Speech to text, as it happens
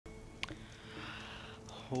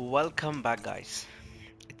Welcome back, guys.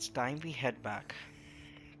 It's time we head back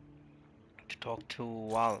to talk to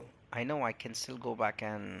Val. I know I can still go back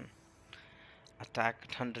and attack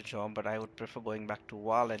Thunderjaw, but I would prefer going back to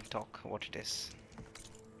Val and talk what it is.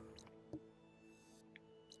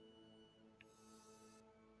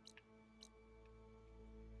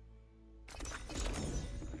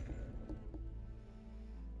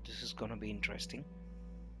 This is gonna be interesting.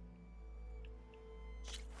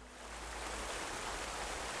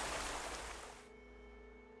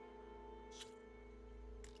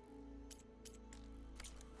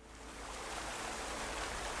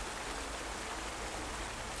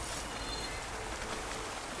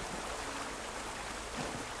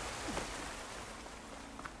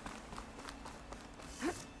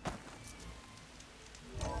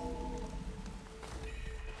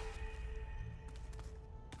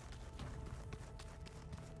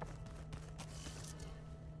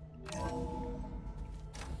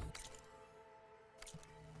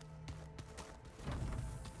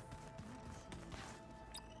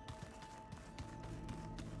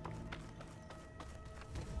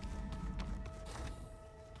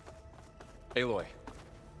 Aloy.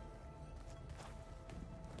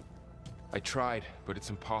 I tried, but it's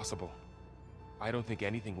impossible. I don't think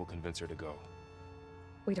anything will convince her to go.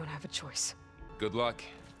 We don't have a choice. Good luck.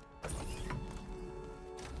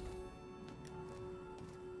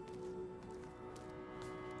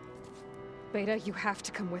 Beta, you have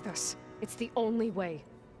to come with us. It's the only way.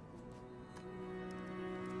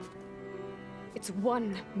 It's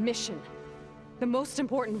one mission. The most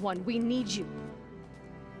important one. We need you.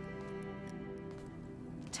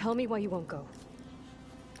 Tell me why you won't go.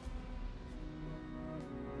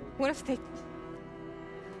 What if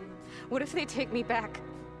they take me back?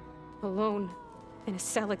 Alone, in a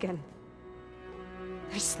cell again.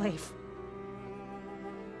 A slave.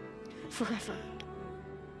 Forever.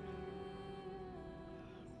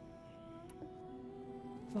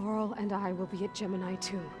 Varl and I will be at Gemini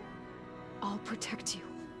too. I'll protect you.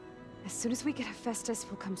 As soon as we get Hephaestus,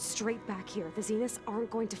 we'll come straight back here. The Zeniths aren't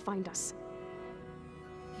going to find us.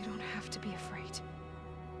 You don't have to be afraid.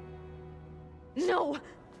 No!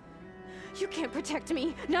 You can't protect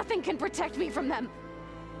me. Nothing can protect me from them.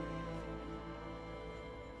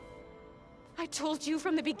 I told you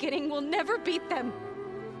from the beginning, we'll never beat them.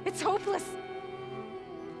 It's hopeless.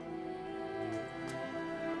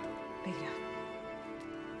 Beta.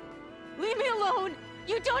 Leave me alone!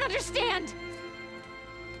 You don't understand!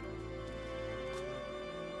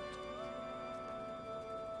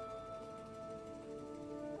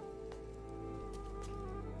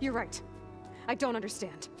 You're right. I don't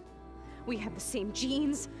understand. We have the same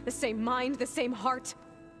genes, the same mind, the same heart.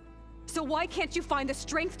 So why can't you find the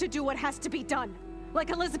strength to do what has to be done? Like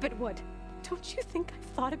Elizabeth would. Don't you think I've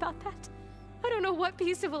thought about that? I don't know what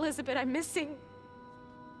piece of Elizabeth I'm missing.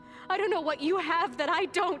 I don't know what you have that I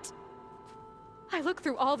don't. I look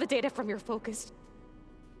through all the data from your focus.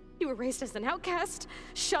 You were raised as an outcast,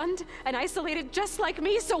 shunned, and isolated just like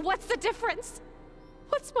me, so what's the difference?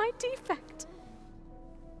 What's my defect?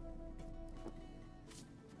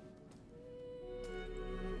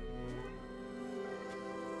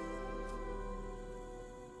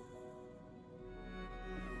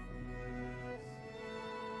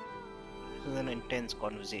 This is an intense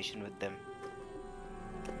conversation with them.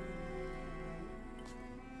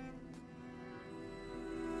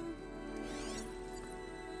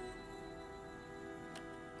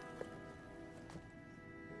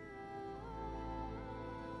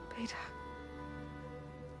 Beta.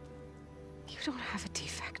 You don't have a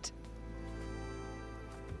defect.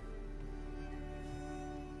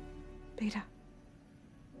 Beta.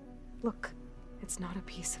 Look, it's not a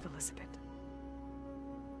piece of Elizabeth.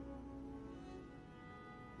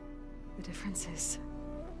 The difference is,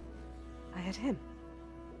 I had him.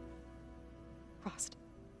 Frost.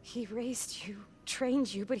 He raised you,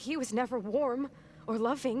 trained you, but he was never warm or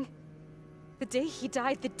loving. The day he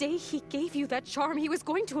died, the day he gave you that charm, he was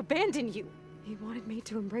going to abandon you. He wanted me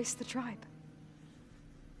to embrace the tribe.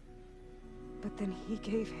 But then he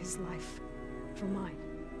gave his life for mine.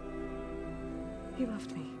 He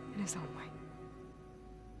loved me in his own way.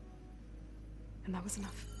 And that was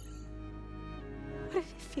enough. What did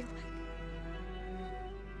it feel like?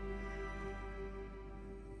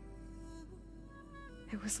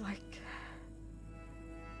 It was like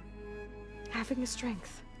having a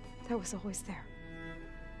strength that was always there.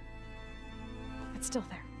 It's still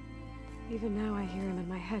there. Even now I hear him in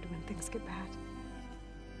my head when things get bad.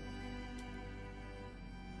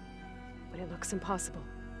 But it looks impossible.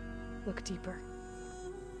 Look deeper.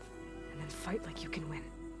 And then fight like you can win.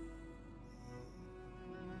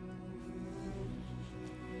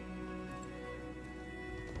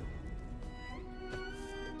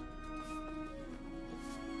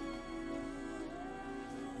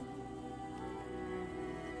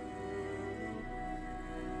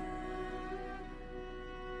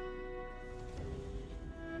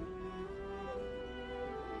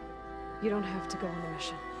 You don't have to go on the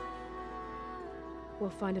mission.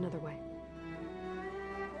 We'll find another way.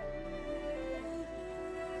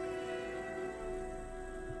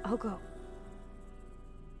 I'll go.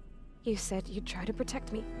 You said you'd try to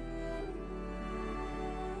protect me.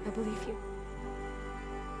 I believe you.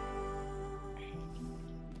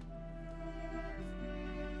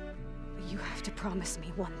 But you have to promise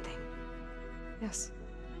me one thing. Yes,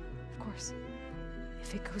 of course.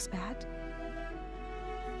 If it goes bad,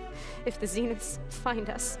 if the Zeniths find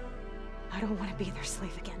us, I don't want to be their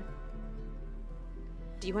slave again.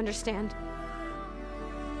 Do you understand?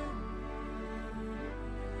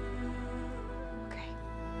 Okay.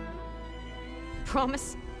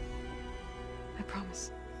 Promise? I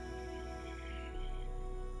promise.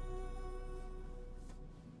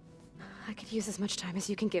 I could use as much time as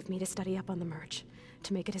you can give me to study up on the merge,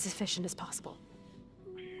 to make it as efficient as possible.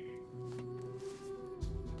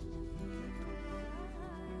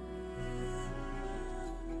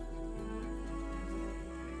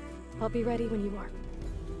 I'll be ready when you are.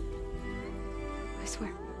 I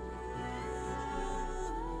swear.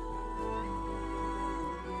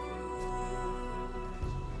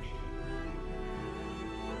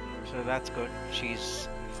 So that's good. She's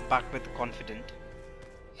back with confident.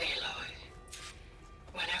 Aloy,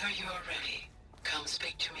 whenever you're ready, come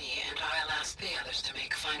speak to me and I'll ask the others to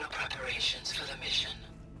make final preparations for the mission.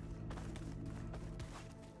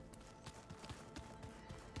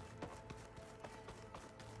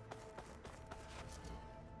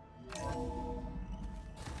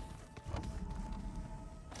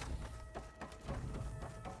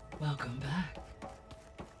 Welcome back.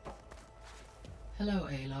 Hello,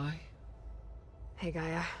 Aloy. Hey,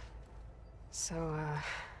 Gaia. So,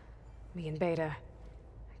 me and Beta,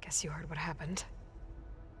 I guess you heard what happened.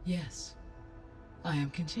 Yes. I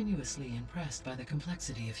am continuously impressed by the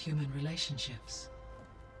complexity of human relationships.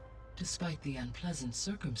 Despite the unpleasant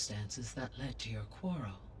circumstances that led to your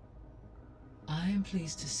quarrel, I am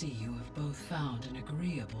pleased to see you have both found an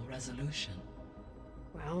agreeable resolution.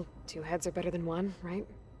 Well, two heads are better than one, right?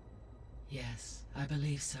 Yes, I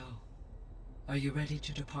believe so. Are you ready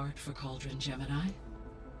to depart for Cauldron Gemini?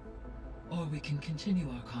 Or we can continue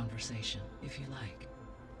our conversation, if you like.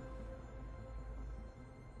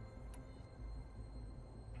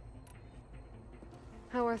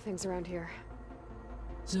 How are things around here?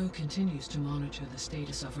 Zoe continues to monitor the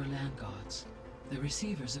status of her land gods. The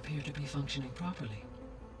receivers appear to be functioning properly.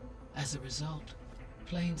 As a result,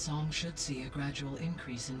 Plainsong should see a gradual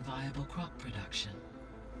increase in viable crop production.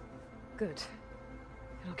 Good.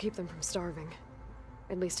 It'll keep them from starving.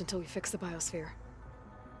 At least until we fix the biosphere.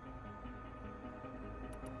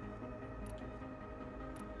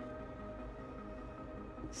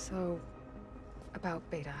 So, about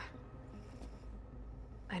Beta.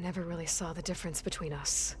 I never really saw the difference between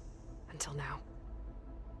us, until now.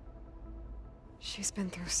 She's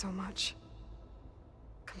been through so much.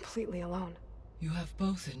 Completely alone. You have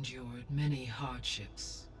both endured many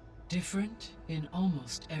hardships. Different in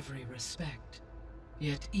almost every respect,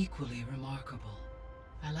 yet equally remarkable.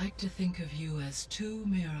 I like to think of you as two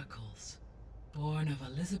miracles, born of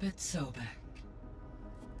Elizabeth Sobek.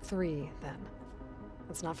 3, then.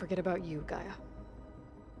 Let's not forget about you, Gaia.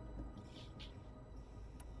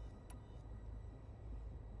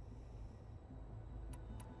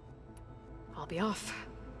 I'll be off.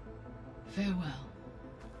 Farewell.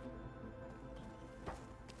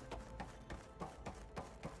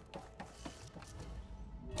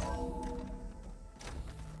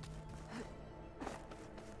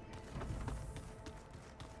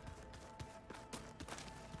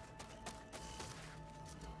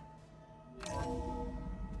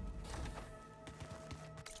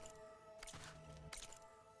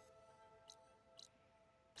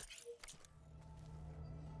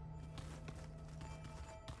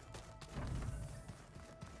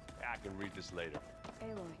 I can read this later.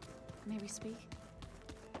 Aloy, may we speak?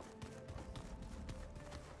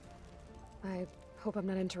 I hope I'm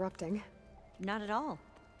not interrupting. Not at all.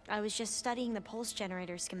 I was just studying the pulse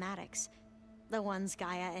generator schematics. The ones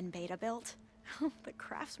Gaia and Beta built. The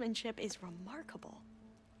craftsmanship is remarkable.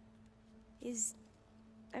 Is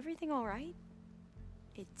everything all right?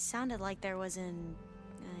 It sounded like there was an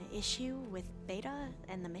issue with Beta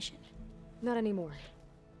and the mission. Not anymore.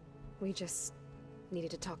 We just needed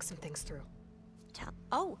to talk some things through.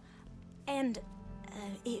 Oh, and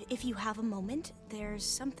if you have a moment, there's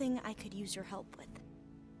something I could use your help with.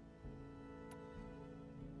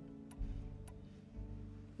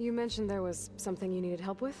 You mentioned there was something you needed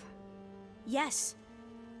help with? Yes.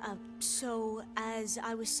 So, as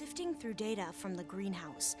I was sifting through data from the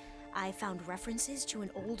greenhouse, I found references to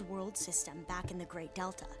an old world system back in the Great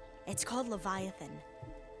Delta, It's called Leviathan.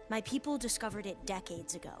 My people discovered it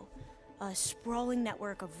decades ago. A sprawling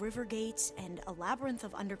network of river gates and a labyrinth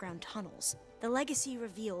of underground tunnels. The legacy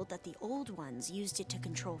revealed that the old ones used it to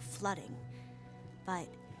control flooding. But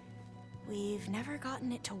we've never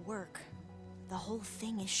gotten it to work. The whole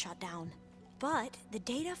thing is shut down. But the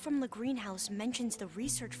data from the greenhouse mentions the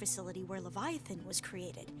research facility where Leviathan was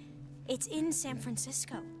created. It's in San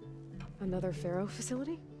Francisco. Another Pharaoh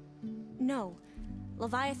facility? No.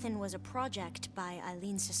 Leviathan was a project by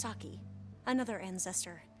Eileen Sasaki, another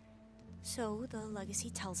ancestor. So the legacy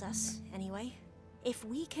tells us, anyway. If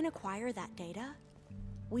we can acquire that data,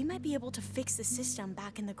 we might be able to fix the system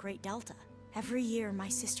back in the Great Delta. Every year, my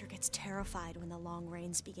sister gets terrified when the long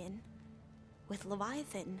rains begin. With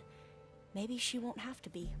Leviathan, maybe she won't have to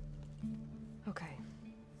be. Okay.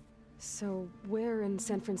 So, where in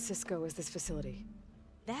San Francisco is this facility?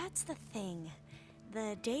 That's the thing.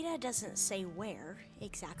 The data doesn't say where,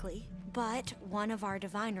 exactly, but one of our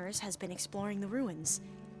diviners has been exploring the ruins.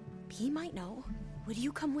 He might know. Would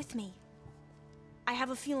you come with me? I have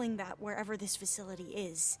a feeling that wherever this facility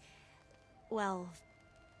is, well,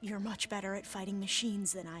 you're much better at fighting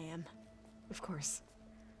machines than I am. Of course.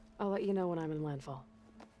 I'll let you know when I'm in landfall.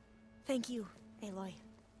 Thank you, Aloy.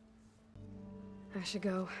 I should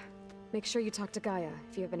go. Make sure you talk to Gaia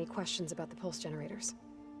if you have any questions about the pulse generators.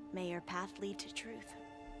 May your path lead to truth.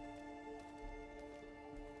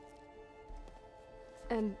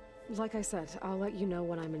 And, like I said, I'll let you know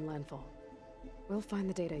when I'm in landfall. We'll find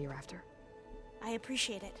the data you're after. I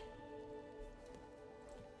appreciate it.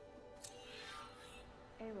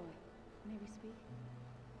 Aloy, may we speak?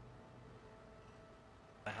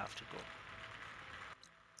 I have to go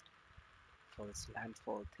for this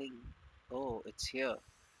landfall thing. Oh, it's here.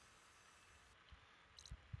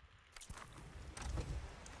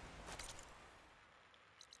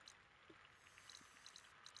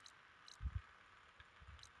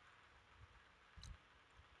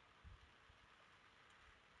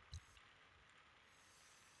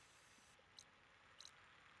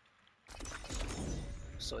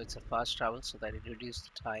 So it's a fast travel so that it reduces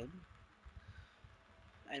the time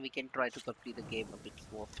and we can try to complete the game a bit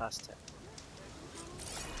more faster.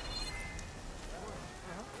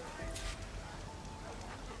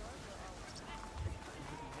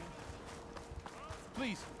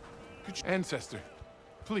 Please, could you... Ancestor,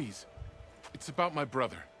 please. It's about my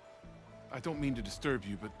brother. I don't mean to disturb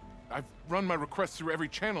you, but I've run my requests through every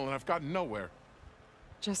channel and I've gotten nowhere.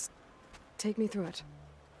 Just take me through it.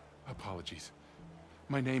 Apologies.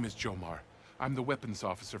 My name is Jomar. I'm the weapons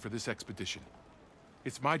officer for this expedition.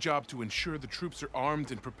 It's my job to ensure the troops are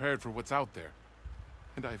armed and prepared for what's out there.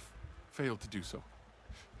 And I've failed to do so.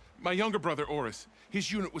 My younger brother, Oris,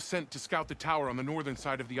 his unit was sent to scout the tower on the northern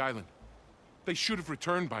side of the island. They should have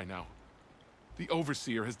returned by now. The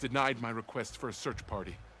Overseer has denied my request for a search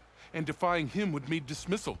party, and defying him would mean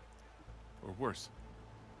dismissal. Or worse.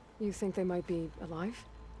 You think they might be alive?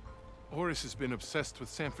 Oris has been obsessed with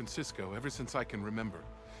San Francisco ever since I can remember.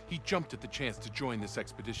 He jumped at the chance to join this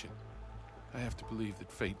expedition. I have to believe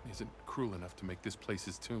that fate isn't cruel enough to make this place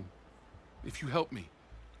his tomb. If you help me,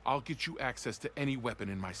 I'll get you access to any weapon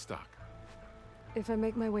in my stock. If I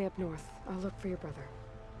make my way up north, I'll look for your brother.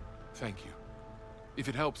 Thank you. If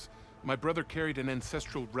it helps, my brother carried an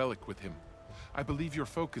ancestral relic with him. I believe your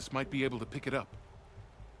focus might be able to pick it up.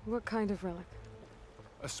 What kind of relic?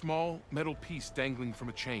 A small metal piece dangling from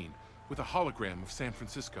a chain, with a hologram of San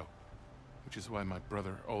Francisco, which is why my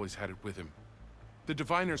brother always had it with him. The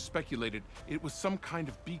diviners speculated it was some kind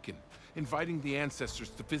of beacon, inviting the ancestors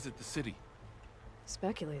to visit the city.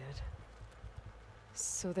 Speculated?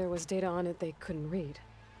 So there was data on it they couldn't read?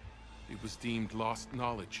 It was deemed lost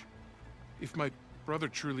knowledge. If my brother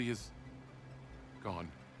truly is...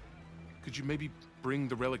 gone, could you maybe bring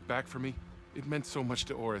the relic back for me? It meant so much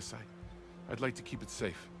to Oris. I'd like to keep it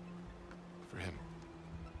safe. For him.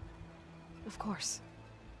 Of course.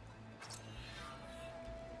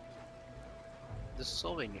 The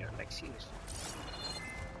souvenir, like seriously.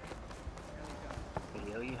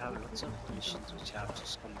 Here you have lots of missions which I've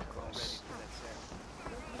just come across.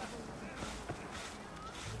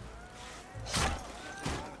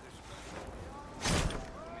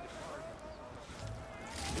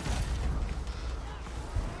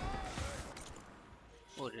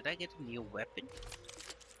 Oh, did I get a new weapon?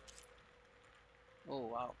 Oh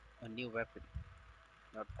wow, a new weapon.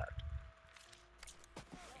 Not bad.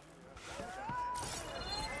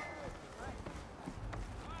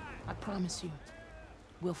 I promise you,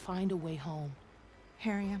 we'll find a way home.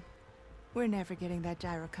 Harriam, we're never getting that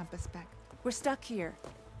gyro compass back. We're stuck here.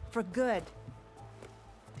 For good.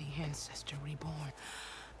 The Ancestor reborn.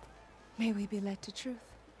 May we be led to truth.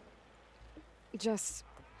 Just...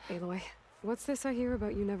 Aloy, what's this I hear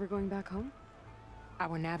about you never going back home?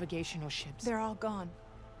 Our navigational ships. They're all gone.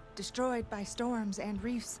 Destroyed by storms and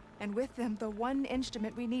reefs, and with them, the one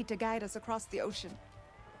instrument we need to guide us across the ocean.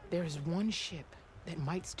 There is one ship that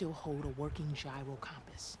might still hold a working gyro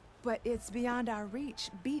compass. But it's beyond our reach,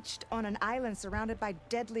 beached on an island surrounded by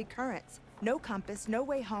deadly currents. No compass, no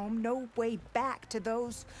way home, no way back to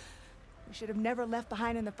those we should have never left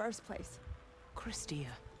behind in the first place. Christia.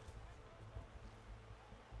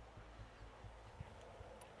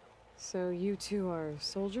 So you two are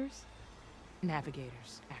soldiers?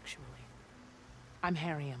 Navigators, actually. I'm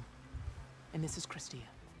Harriam, and this is Christia.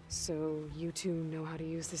 So you two know how to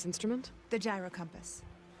use this instrument? The gyro compass.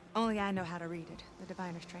 Only I know how to read it. The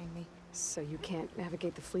diviners trained me. So you can't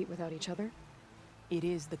navigate the fleet without each other? It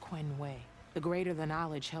is the Quen Way. The greater the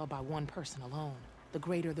knowledge held by one person alone, the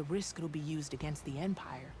greater the risk it'll be used against the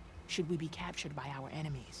Empire, should we be captured by our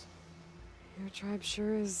enemies. Your tribe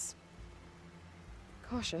sure is...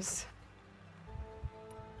 cautious.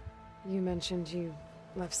 You mentioned you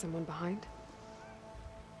left someone behind?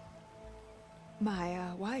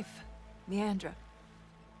 My, wife, Meandra.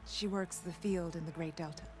 She works the field in the Great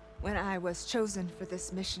Delta. When I was chosen for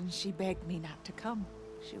this mission, she begged me not to come.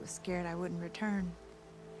 She was scared I wouldn't return.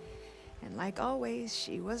 And like always,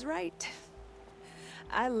 she was right.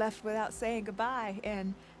 I left without saying goodbye,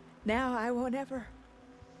 and now I won't ever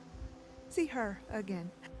see her again.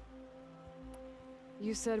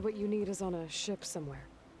 You said what you need is on a ship somewhere.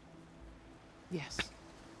 Yes.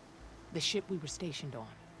 The ship we were stationed on.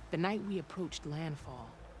 The night we approached landfall,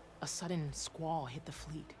 a sudden squall hit the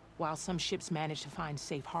fleet. While some ships managed to find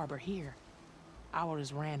safe harbor here,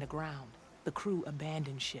 ours ran aground. The crew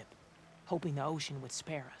abandoned ship, hoping the ocean would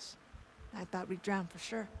spare us. I thought we'd drown for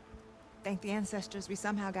sure. Thank the ancestors, we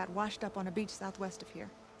somehow got washed up on a beach southwest of here.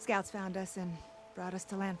 Scouts found us and brought us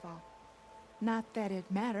to landfall. Not that it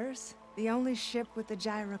matters. The only ship with the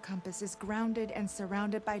gyro compass is grounded and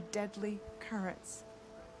surrounded by deadly currents.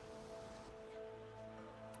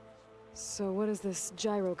 So what is this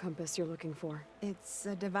gyro compass you're looking for? It's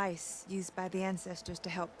a device used by the ancestors to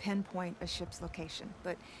help pinpoint a ship's location,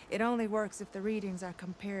 but it only works if the readings are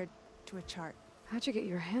compared to a chart. How'd you get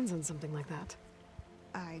your hands on something like that?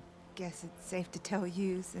 I guess it's safe to tell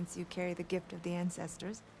you since you carry the gift of the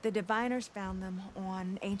ancestors. The diviners found them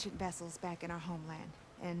on ancient vessels back in our homeland,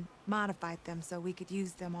 and modified them so we could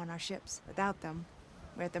use them on our ships. Without them,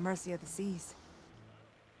 we're at the mercy of the seas.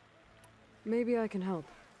 Maybe I can help.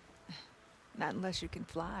 Not unless you can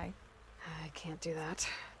fly. I can't do that.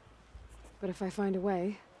 But if I find a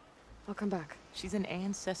way, I'll come back. She's an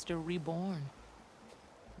ancestor reborn.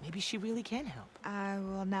 Maybe she really can help. I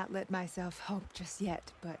will not let myself hope just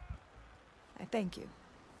yet, but I thank you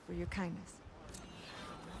for your kindness.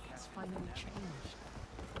 It's finally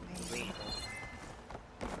changed. Wait.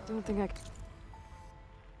 Don't think I can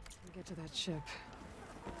get to that ship.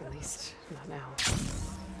 At least, not now.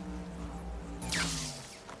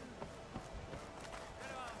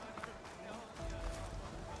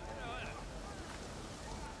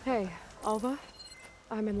 Hey, Alva.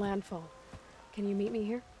 I'm in landfall. Can you meet me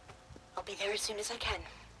here? I'll be there as soon as I can.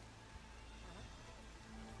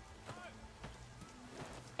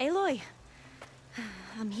 Aloy!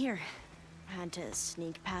 I'm here. Had to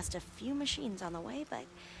sneak past a few machines on the way, but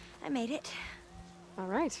I made it. All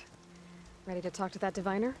right. Ready to talk to that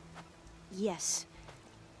diviner? Yes.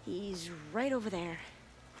 He's right over there.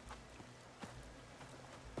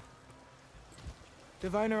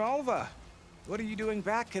 Diviner Alva, what are you doing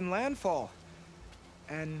back in Landfall?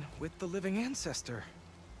 And with the living ancestor?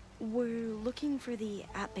 We're looking for the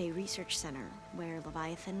At-Bay Research Center, where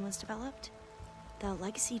Leviathan was developed. The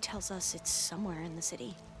legacy tells us it's somewhere in the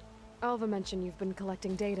city. Alva mentioned you've been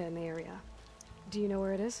collecting data in the area. Do you know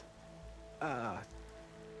where it is?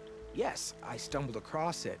 Yes, I stumbled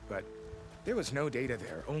across it, but there was no data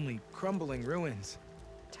there, only crumbling ruins.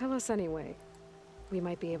 Tell us anyway. We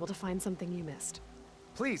might be able to find something you missed.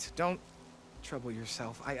 Please, don't trouble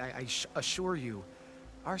yourself. I assure you,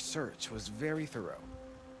 our search was very thorough.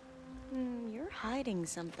 You're hiding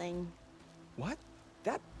something. What?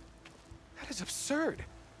 That is absurd.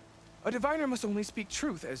 A diviner must only speak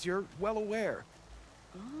truth, as you're well aware.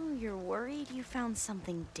 Oh, you're worried you found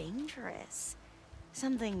something dangerous?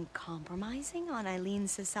 Something compromising on Eileen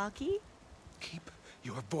Sasaki? Keep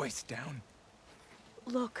your voice down.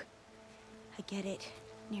 Look, I get it,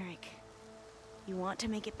 Nirik. You want to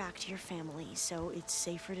make it back to your family, so it's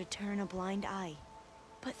safer to turn a blind eye.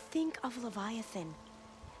 But think of Leviathan.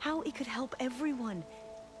 How it could help everyone.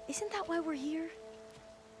 Isn't that why we're here?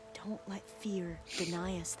 Don't let fear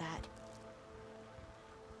deny us that.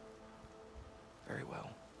 Very well.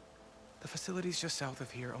 The facility's just south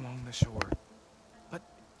of here along the shore. But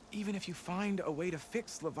even if you find a way to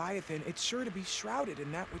fix Leviathan, it's sure to be shrouded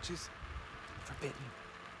in that which is forbidden.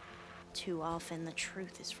 Too often the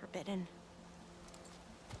truth is forbidden.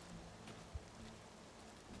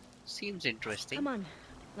 Seems interesting. Come on,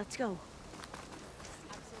 let's go.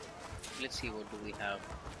 Let's see what do we have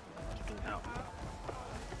to do now.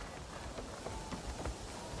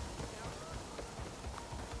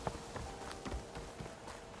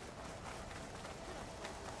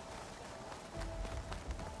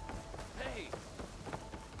 Hey!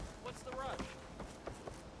 What's the rush?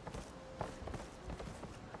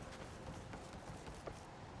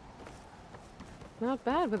 Not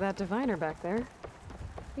bad with that diviner back there.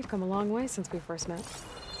 You've come a long way since we first met.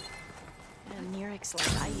 And Nerek's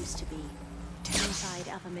like I used to be, terrified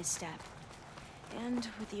of a misstep. And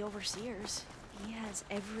with the Overseers, he has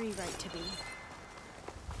every right to be.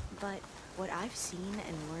 But what I've seen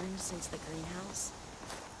and learned since the greenhouse,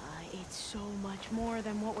 it's so much more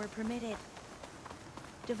than what we're permitted.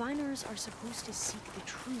 Diviners are supposed to seek the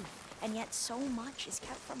truth, and yet so much is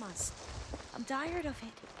kept from us. I'm tired of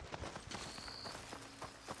it.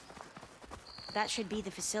 That should be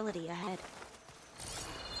the facility ahead.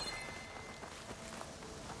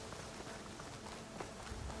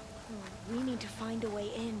 Oh, we need to find a way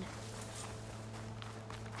in.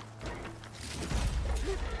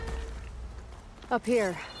 Up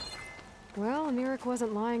here. Well, Nerek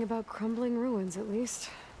wasn't lying about crumbling ruins, at least.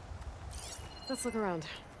 Let's look around.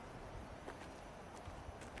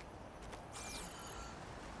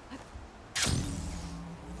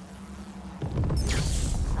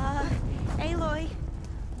 Aloy,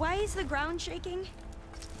 why is the ground shaking?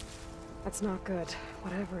 That's not good,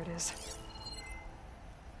 whatever it is.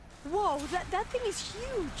 Whoa, that thing is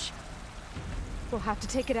huge! We'll have to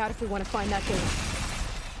take it out if we want to find that gate.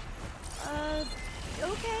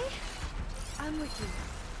 Okay. I'm with you.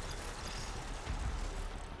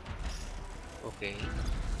 Okay.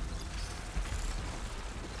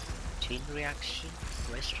 Chain reaction,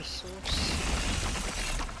 quest resource.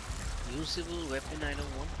 Usable weapon I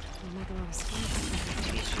don't want. We'll make a lot of space.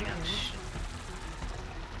 Chain reaction.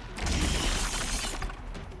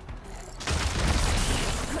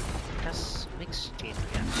 Plus mixed chain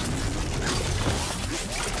reaction.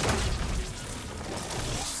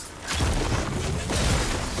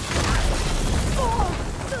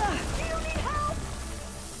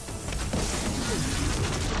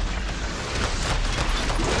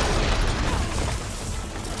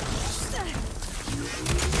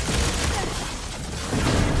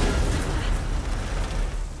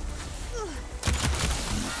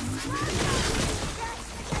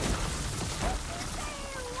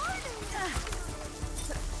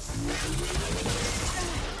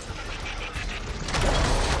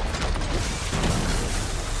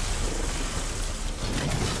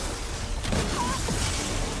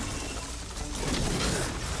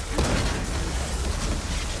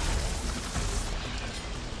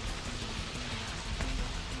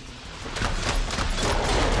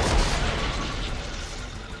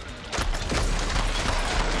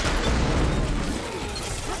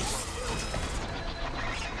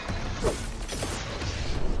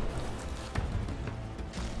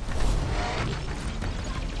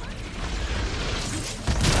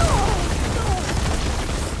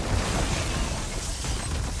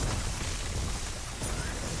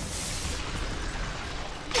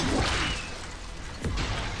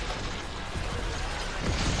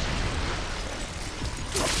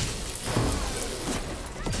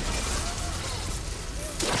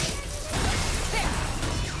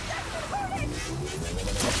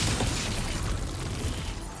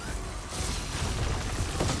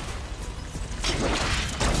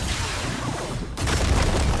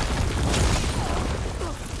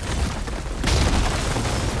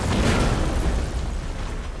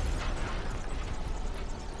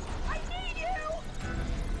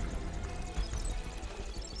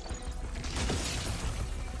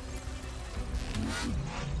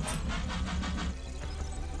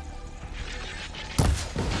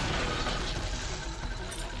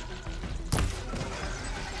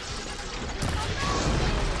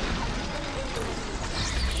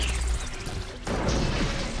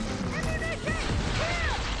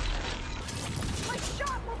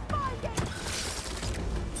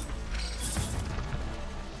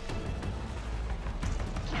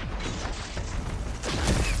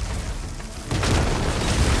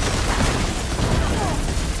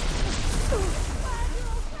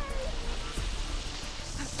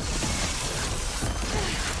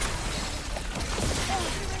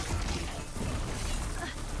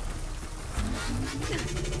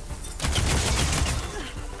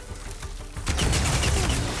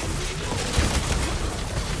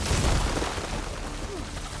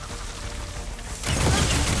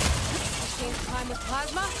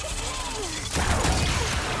 Plasma?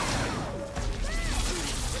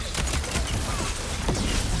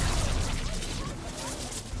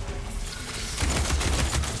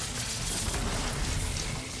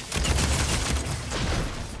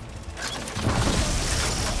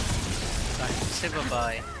 Time to say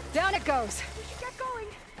bye-bye. Down it goes. We should get going.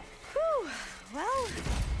 Whew. Well,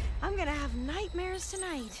 I'm gonna have nightmares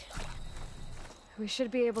tonight. We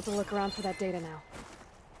should be able to look around for that data now.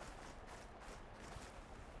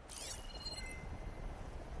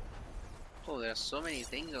 Oh, there are so many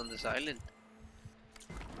things on this island.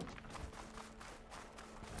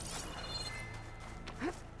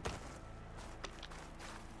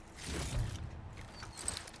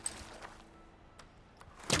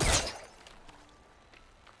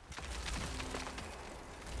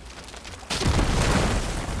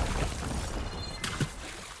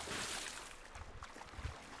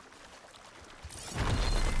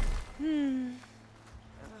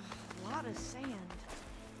 A lot of sand.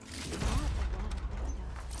 Not a lot of data.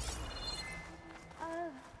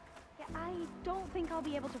 Yeah, I don't think I'll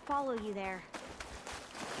be able to follow you there.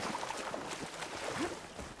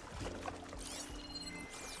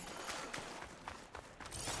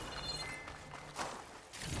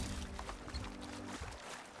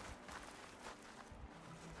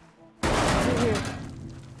 Over here.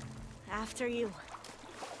 After you.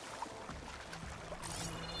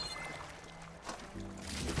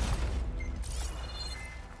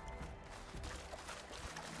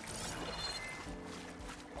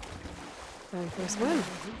 Time for a swim.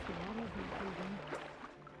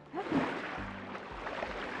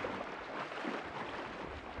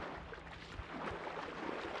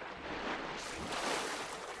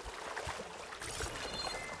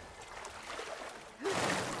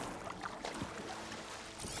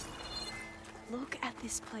 Look at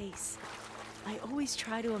this place. I always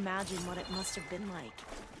try to imagine what it must have been like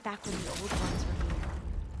back when the old ones were here.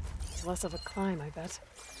 It's less of a climb, I bet.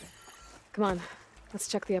 Come on, let's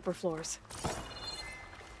check the upper floors.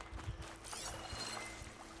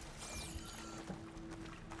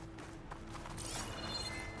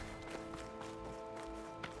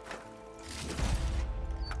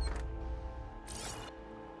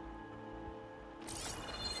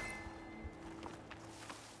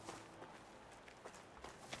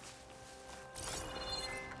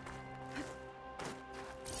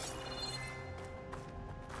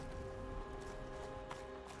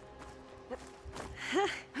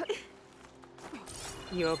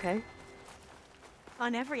 You okay?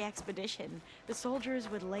 On every expedition, the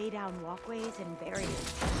soldiers would lay down walkways and barriers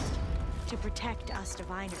first to protect us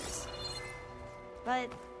diviners.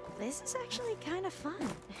 But this is actually kind of fun.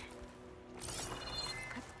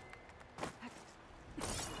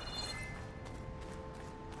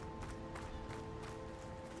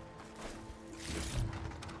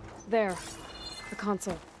 There. The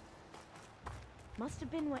console. Must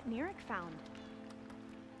have been what Neric found.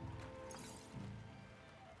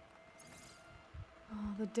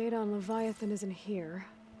 Oh, the data on Leviathan isn't here.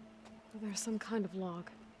 But there's some kind of log.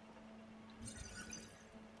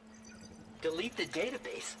 Delete the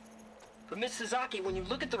database? But Miss Sasaki, when you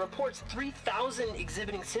look at the reports, 3,000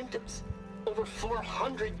 exhibiting symptoms. Over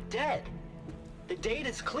 400 dead. The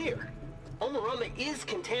data's clear. Omarama is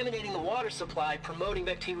contaminating the water supply, promoting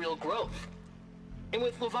bacterial growth. And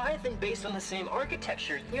with Leviathan based on the same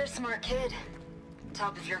architecture... You're a smart kid.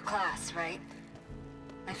 Top of your class, right?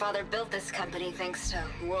 My father built this company thanks to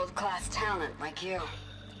world-class talent like you.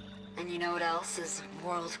 And you know what else is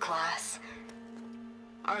world-class?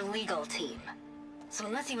 Our legal team. So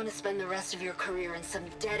unless you want to spend the rest of your career in some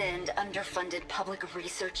dead-end, underfunded public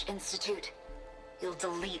research institute, you'll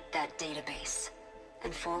delete that database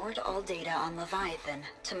and forward all data on Leviathan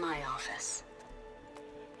to my office.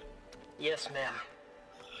 Yes, ma'am.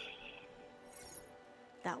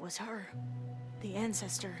 That was her. The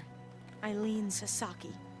ancestor, Eileen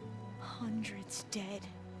Sasaki. Hundreds dead.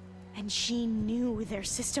 And she knew their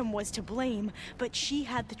system was to blame, but she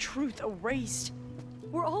had the truth erased.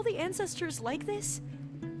 Were all the ancestors like this?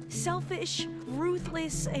 Selfish,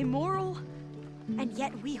 ruthless, immoral? And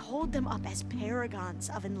yet we hold them up as paragons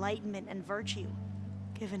of enlightenment and virtue.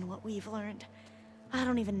 Given what we've learned, I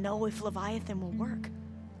don't even know if Leviathan will work.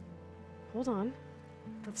 Hold on.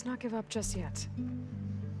 Let's not give up just yet.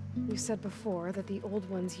 You said before that the old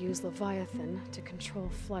ones use Leviathan to control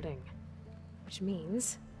flooding. Which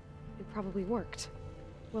means it probably worked.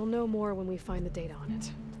 We'll know more when we find the data on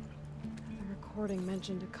it. The recording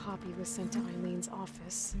mentioned a copy was sent to Eileen's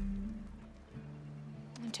office.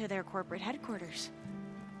 To their corporate headquarters.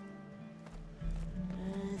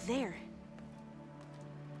 There.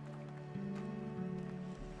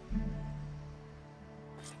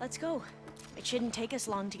 Let's go. It shouldn't take us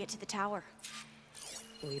long to get to the tower.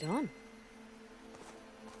 Lead on.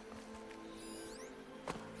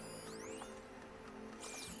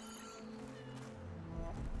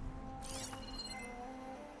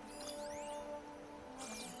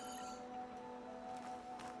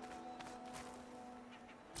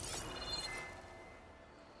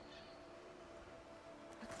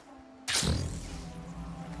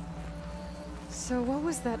 So what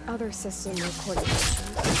was that other system recording?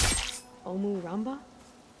 Omu Ramba?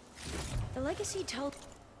 The Legacy told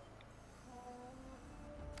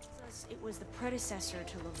us it was the predecessor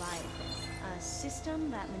to Leviathan, a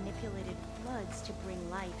system that manipulated floods to bring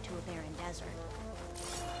life to a barren desert.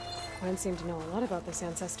 Gwen seemed to know a lot about this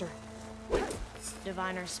ancestor.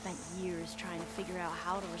 Diviners spent years trying to figure out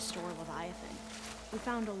how to restore Leviathan. We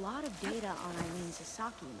found a lot of data on Eileen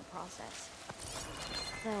Sasaki in the process.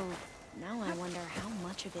 Though, now I wonder how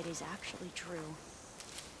much of it is actually true.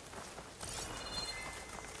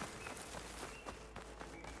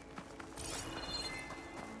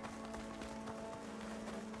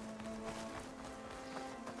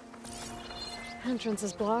 Entrance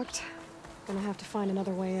is blocked. Gonna have to find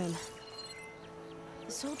another way in.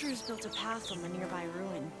 The soldiers built a path from a nearby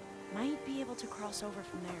ruin. Might be able to cross over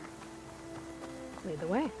from there. Lead the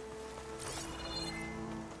way.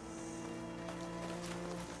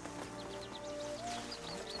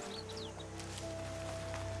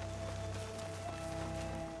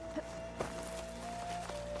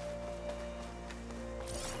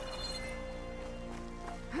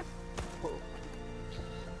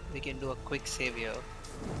 We can do a quick save here.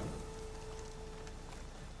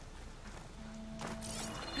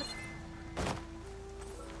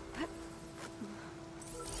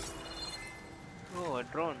 Oh, a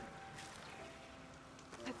drone.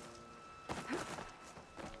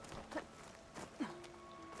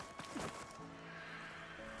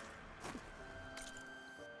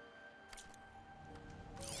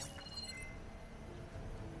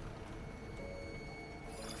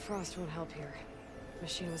 Frost won't help here.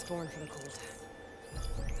 Machine was born for the cold.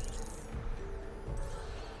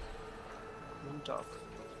 Moon talk.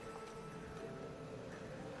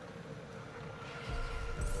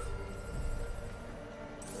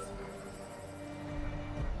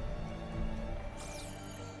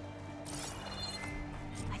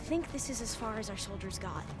 I think this is as far as our soldiers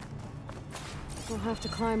got. We'll have to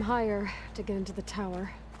climb higher to get into the tower.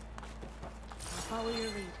 I'll follow your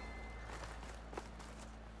lead.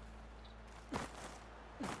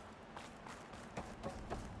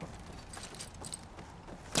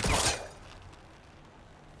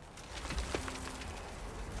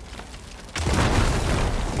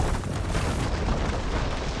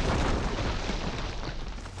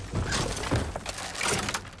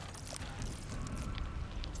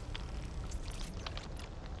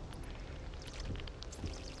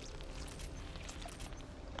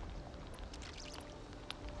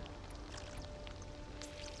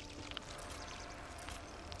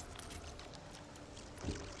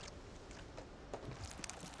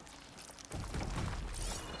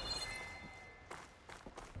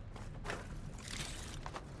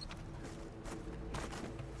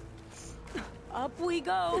 Up we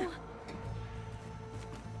go!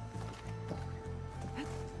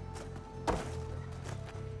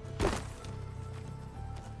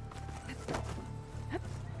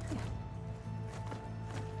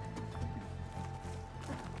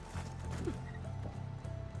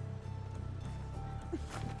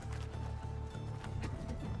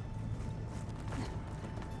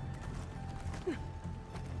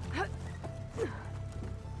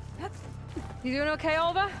 You doing okay,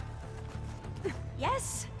 Olva?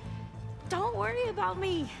 Yes! Don't worry about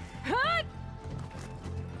me!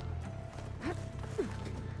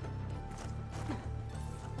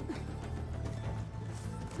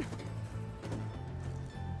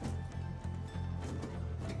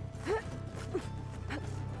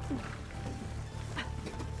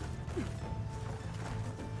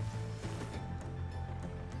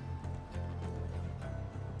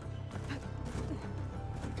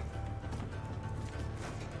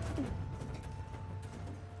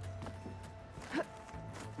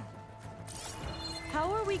 How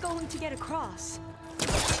are we going to get across?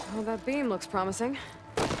 Well, that beam looks promising.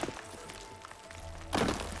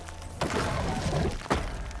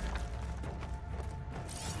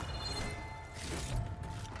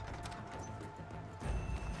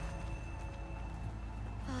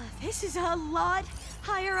 This is a lot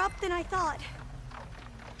higher up than I thought.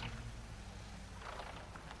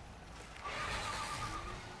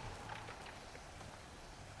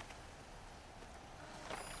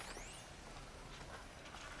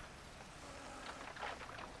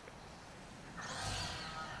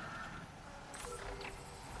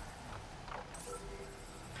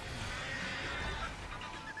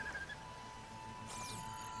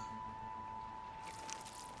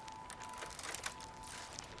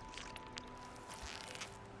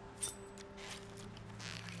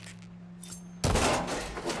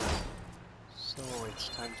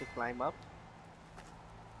 climb up.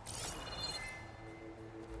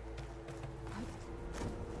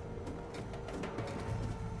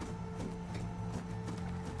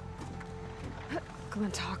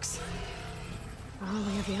 Glintox. Well,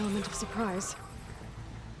 we have the element of surprise.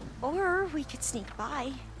 Or we could sneak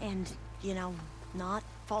by and, you know, not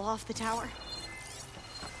fall off the tower.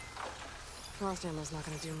 Frost ammo's not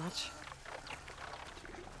gonna do much.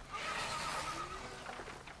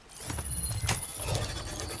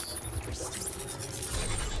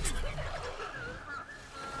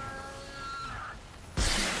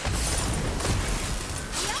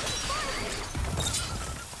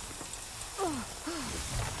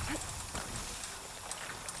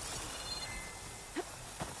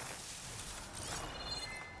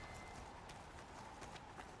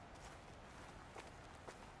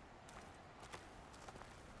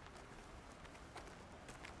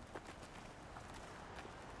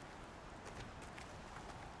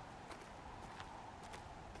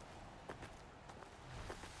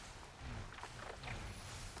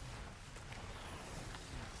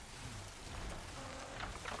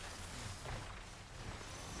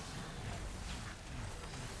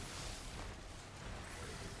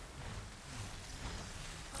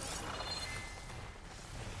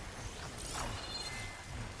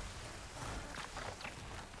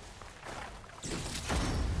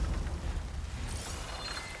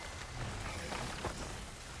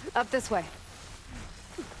 Up this way.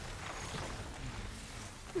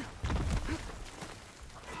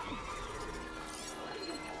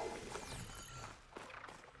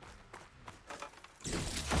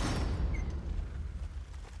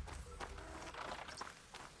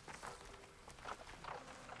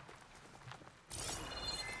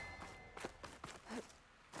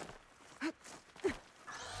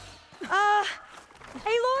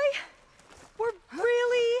 Aloy? We're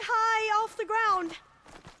really high off the ground.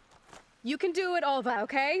 You can do it, Alva,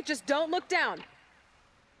 okay? Just don't look down.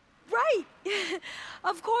 Right!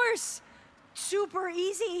 Of course! Super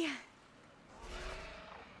easy.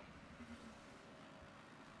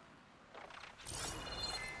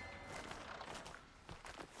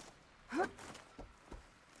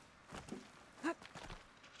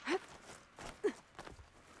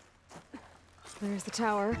 There's the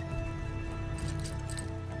tower.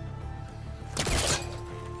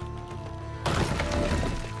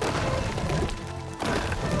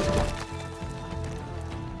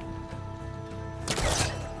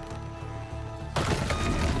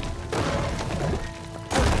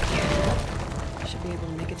 Should be able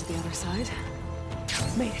to make it to the other side.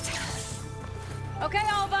 Made it. Okay,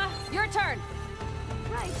 Alva, your turn.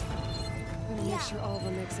 Right. I'm gonna make sure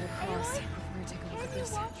Alva makes it across before I take a look at Can you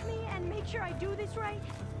this. watch me and make sure I do this right?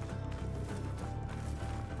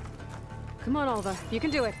 Come on, Alva. You can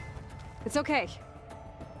do it. It's okay.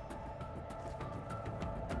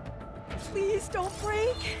 Please don't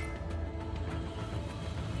break.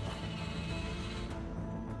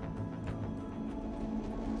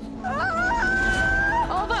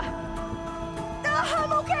 Alva!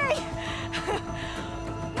 I'm okay!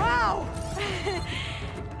 Wow!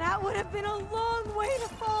 That would have been a long way to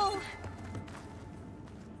fall.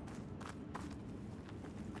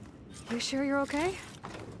 You sure you're okay?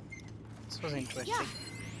 This was interesting. Yeah.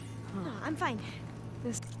 No, I'm fine.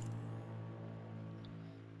 This...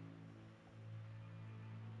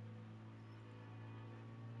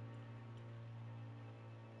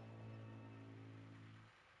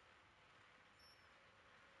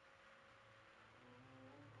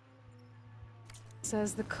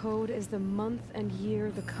 Says the code is the month and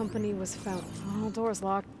year the company was founded. Oh, door's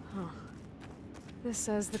locked. Huh. This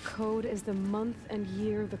says the code is the month and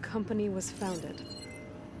year the company was founded.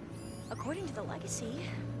 According to the legacy,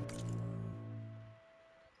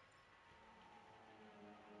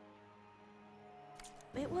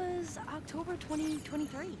 it was October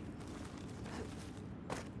 2023.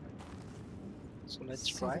 So let's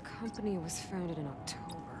So try. the company was founded in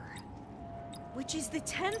October. Which is the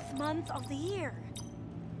 10th month of the year.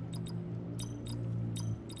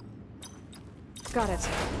 Got it.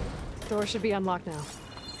 Door should be unlocked now.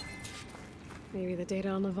 Maybe the data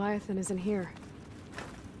on Leviathan is in here.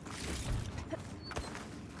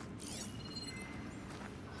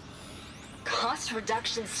 Cost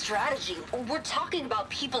reduction strategy? We're talking about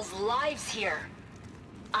people's lives here.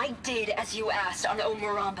 I did as you asked on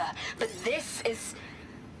Omuramba, but this is...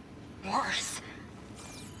 worse.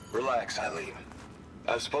 Relax, Eileen.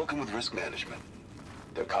 I've spoken with risk management.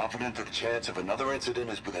 They're confident that the chance of another incident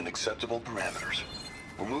is within acceptable parameters.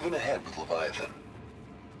 We're moving ahead with Leviathan.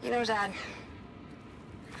 You know, Dad,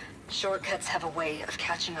 shortcuts have a way of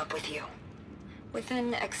catching up with you.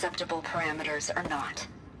 Within acceptable parameters or not.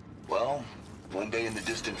 Well, one day in the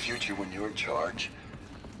distant future when you're in charge,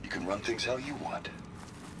 you can run things how you want.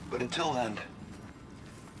 But until then,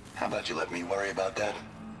 how about you let me worry about that?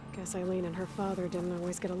 Guess Eileen and her father didn't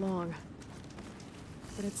always get along.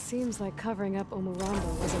 But it seems like covering up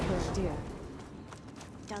Umurambo wasn't her idea.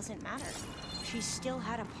 Doesn't matter. She still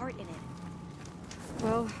had a part in it.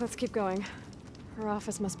 Well, let's keep going. Her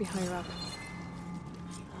office must be higher up.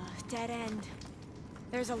 Dead end.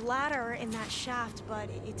 There's a ladder in that shaft, but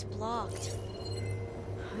it's blocked.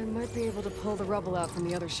 I might be able to pull the rubble out from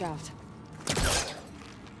the other shaft.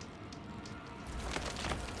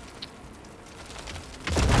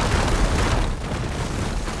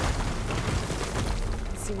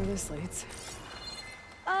 Let's see where this leads.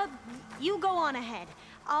 You go on ahead.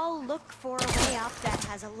 I'll look for a way up that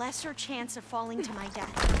has a lesser chance of falling to my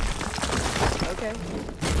death. Okay.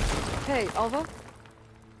 Hey, Alva?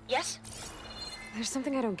 Yes? There's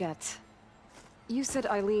something I don't get. You said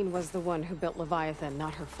Eileen was the one who built Leviathan,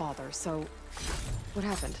 not her father, so... what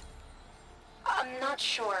happened? I'm not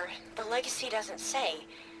sure. The legacy doesn't say.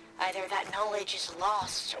 Either that knowledge is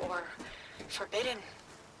lost, or forbidden.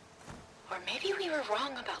 Or maybe we were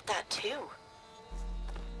wrong about that, too.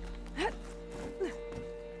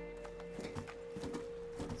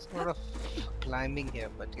 Sort of climbing here,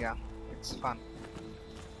 but yeah, it's fun.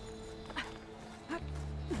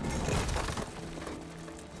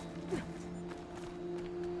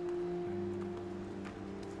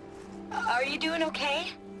 Are you doing okay,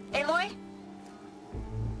 Aloy?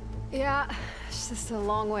 Yeah, it's just a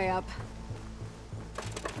long way up.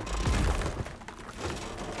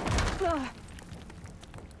 Ugh.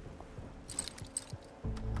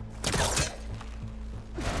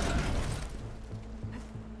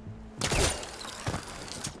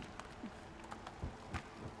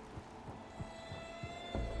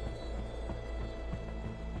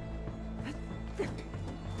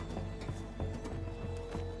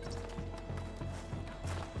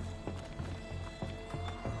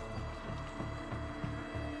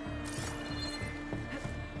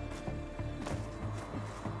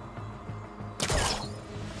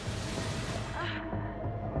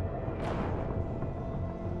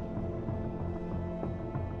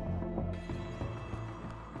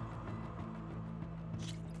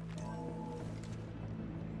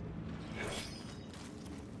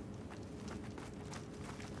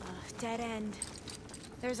 Dead end.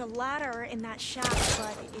 There's a ladder in that shaft,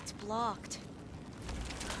 but it's blocked.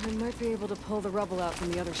 I might be able to pull the rubble out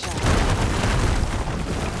from the other shaft.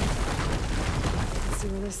 Let's see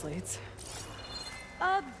where this leads.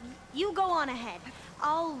 You go on ahead.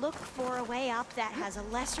 I'll look for a way up that has a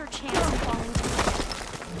lesser chance of falling to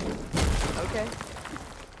Okay.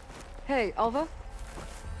 Hey, Alva?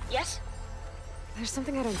 Yes? There's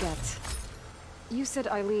something I don't get. You said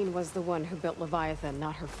Eileen was the one who built Leviathan,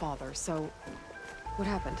 not her father, so... what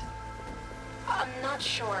happened? I'm not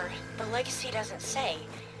sure. The legacy doesn't say.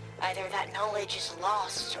 Either that knowledge is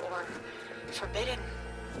lost, or forbidden.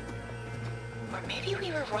 Or maybe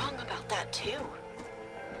we were wrong about that, too.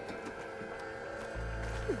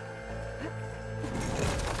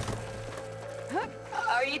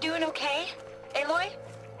 Are you doing okay, Aloy?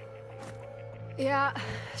 Yeah,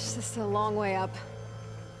 it's just a long way up.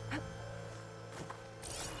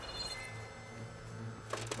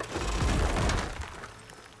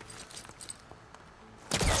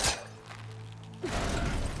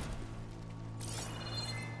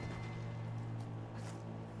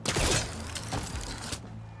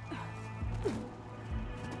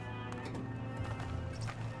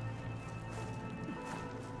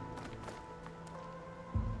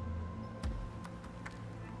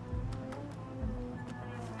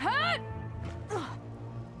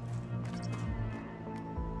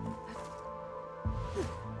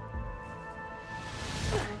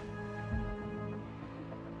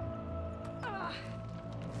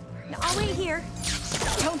 I'll wait here.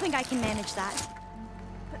 Don't think I can manage that.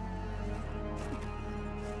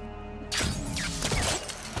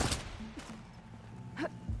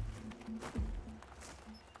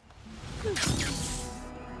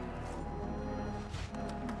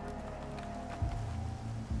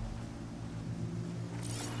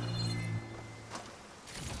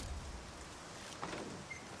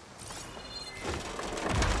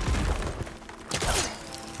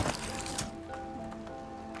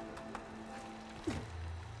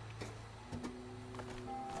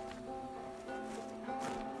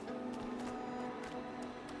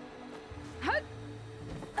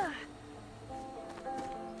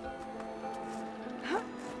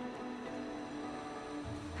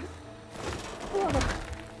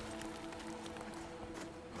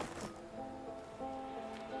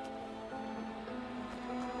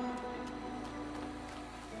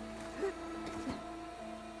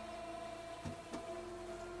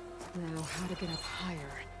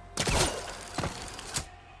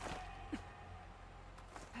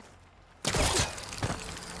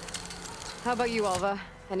 How about you, Alva?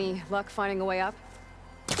 Any luck finding a way up?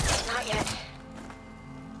 Not yet.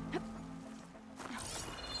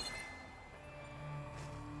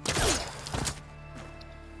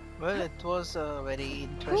 Well, it was a very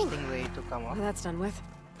interesting way to come up. That's done with.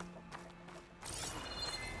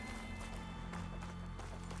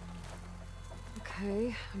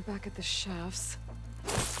 Okay, I'm back at the shafts.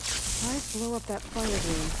 If I blow up that fire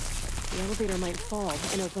room, the elevator might fall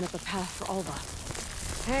and open up a path for Alva.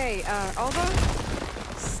 Hey, Alva?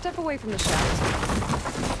 Step away from the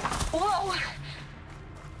shaft. Whoa!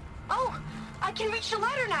 Oh! I can reach the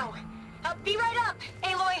ladder now! Be right up,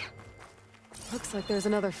 Aloy! Looks like there's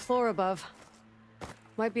another floor above.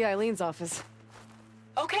 Might be Eileen's office.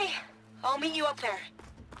 Okay, I'll meet you up there.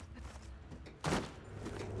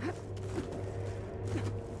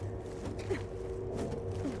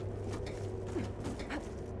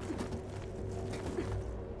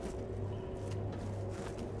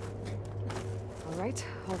 All right,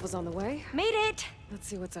 Alva's on the way. Made it! Let's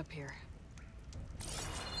see what's up here.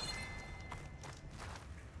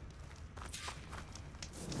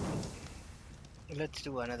 Let's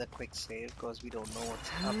do another quick save because we don't know what's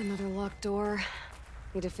up. Another locked door.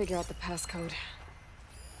 Need to figure out the passcode.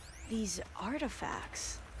 These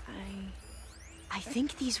artifacts, I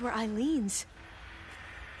think these were Eileen's.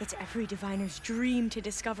 It's every diviner's dream to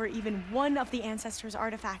discover even one of the Ancestors'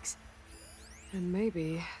 artifacts. And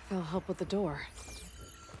maybe they'll help with the door.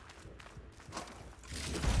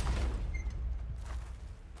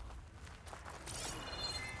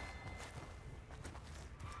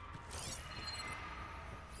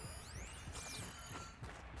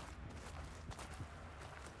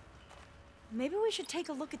 Maybe we should take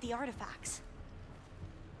a look at the artifacts.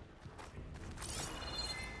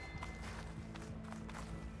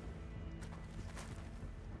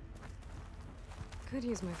 Could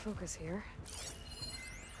use my focus here.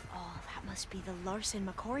 Oh, that must be the Larson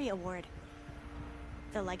McCory Award.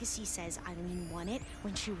 The legacy says Eileen won it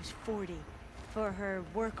when she was 40 for her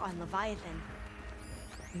work on Leviathan.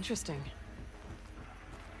 Interesting.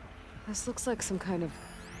 This looks like some kind of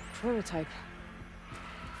prototype.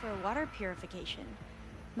 For water purification.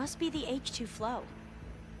 Must be the H2 flow.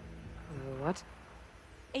 What?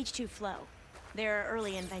 H2 flow. Their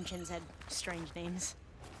early inventions had strange names.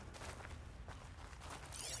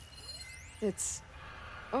 It's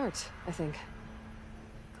art, I think.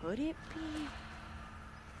 Could it be?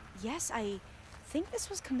 Yes, I think this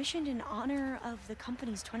was commissioned in honor of the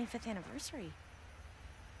company's 25th anniversary.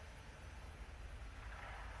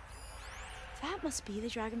 That must be the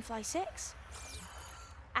Dragonfly 6.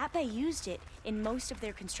 Ape used it in most of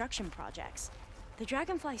their construction projects. The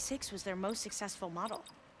Dragonfly 6 was their most successful model.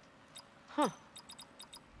 Huh.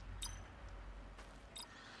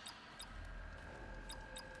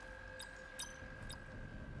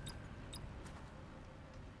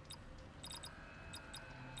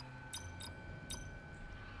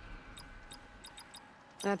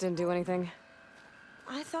 That didn't do anything.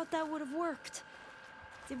 I thought that would have worked.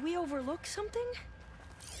 Did we overlook something?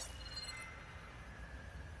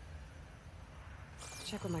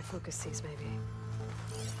 Check what my focus sees, maybe.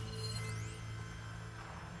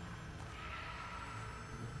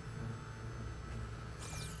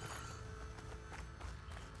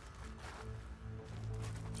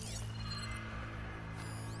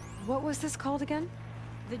 What was this called again?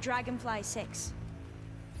 The Dragonfly 6.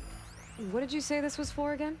 What did you say this was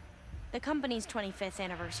for again? The company's 25th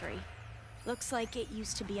anniversary. Looks like it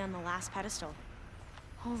used to be on the last pedestal.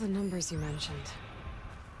 All the numbers you mentioned.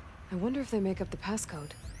 I wonder if they make up the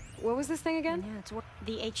passcode. What was this thing again? Yeah, it's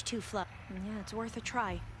the H2 flow. Yeah, it's worth a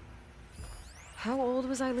try. How old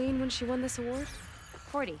was Eileen when she won this award?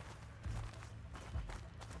 40.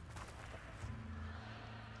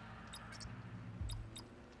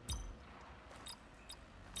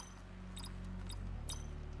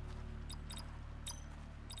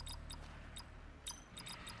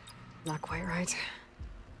 Not quite right.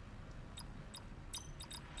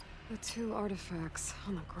 The two artifacts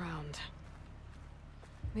on the ground.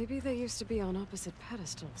 Maybe they used to be on opposite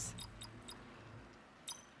pedestals.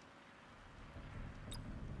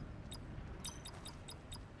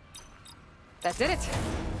 That did it!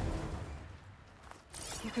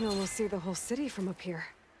 You can almost see the whole city from up here.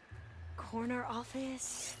 Corner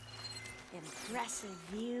office. Impressive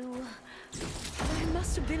view. That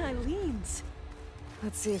must have been Eileen's.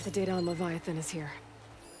 Let's see if the data on Leviathan is here.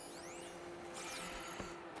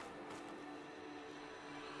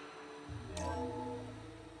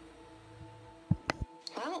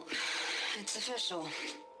 Well, it's official.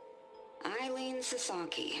 Eileen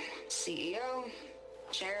Sasaki, CEO,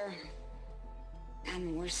 chair,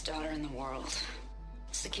 and worst daughter in the world.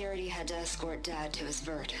 Security had to escort Dad to his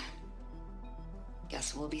vert.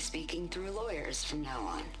 Guess we'll be speaking through lawyers from now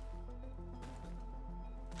on.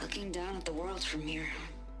 Looking down at the world from here.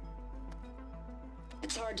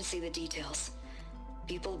 It's hard to see the details.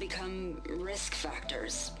 People become risk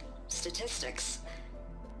factors, statistics,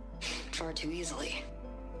 far too easily.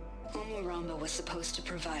 Omuramba was supposed to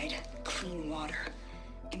provide clean water,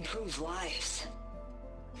 improve lives.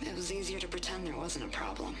 It was easier to pretend there wasn't a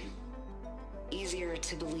problem. Easier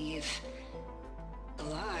to believe the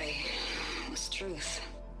lie was truth.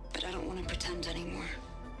 But I don't want to pretend anymore.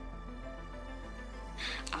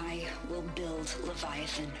 I will build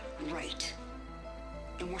Leviathan right.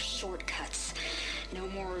 No more shortcuts. No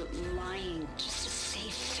more lying just to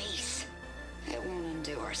save face. It won't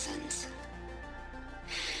undo our sins.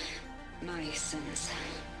 My sins.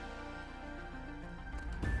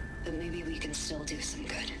 But maybe we can still do some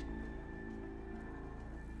good.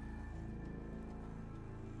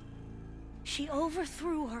 She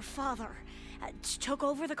overthrew her father, took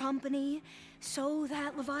over the company, so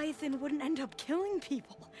that Leviathan wouldn't end up killing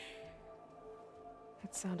people.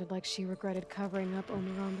 It sounded like she regretted covering up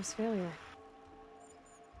Omuramba's failure.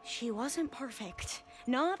 She wasn't perfect.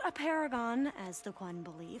 Not a paragon, as the Quan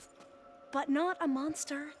believe. But not a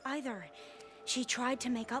monster, either. She tried to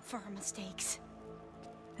make up for her mistakes.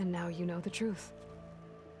 And now you know the truth.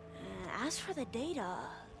 As for the data...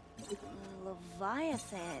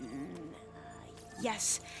 Leviathan...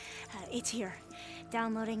 yes, it's here.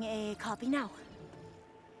 Downloading a copy now.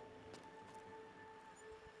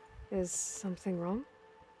 Is something wrong?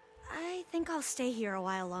 I think I'll stay here a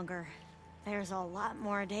while longer. There's a lot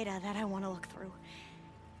more data that I want to look through.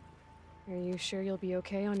 Are you sure you'll be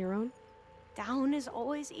okay on your own? Down is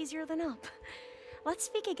always easier than up. Let's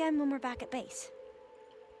speak again when we're back at base.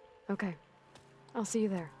 Okay. I'll see you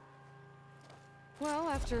there. Well,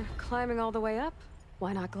 after climbing all the way up,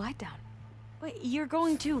 why not glide down? Wait, you're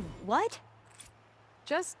going to what?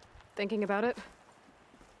 Just thinking about it.